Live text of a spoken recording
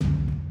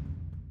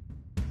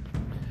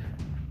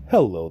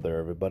Hello there,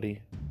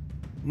 everybody.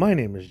 My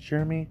name is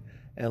Jeremy,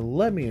 and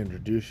let me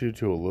introduce you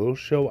to a little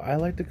show I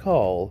like to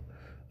call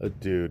a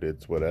Dude,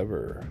 It's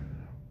Whatever.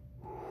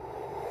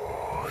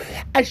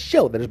 A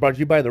show that is brought to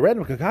you by the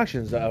random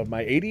concoctions of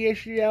my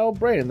ADHD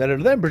brain that are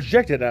then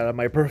projected out of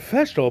my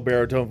professional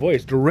baritone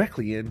voice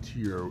directly into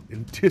your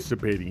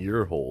anticipating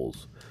ear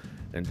holes.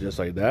 And just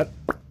like that,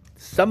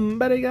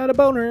 somebody got a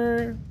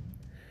boner.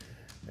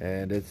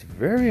 And it's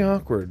very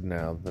awkward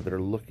now that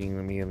they're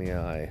looking me in the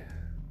eye.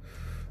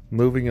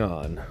 Moving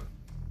on.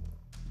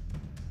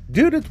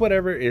 Dude, It's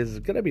Whatever is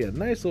going to be a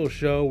nice little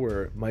show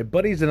where my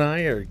buddies and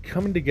I are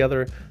coming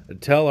together to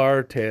tell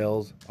our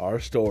tales,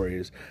 our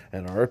stories,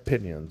 and our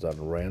opinions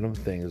on random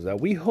things that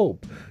we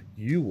hope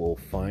you will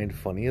find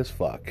funny as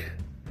fuck.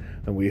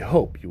 And we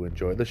hope you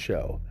enjoy the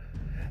show.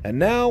 And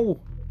now,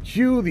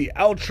 cue the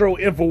outro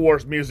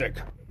InfoWars music.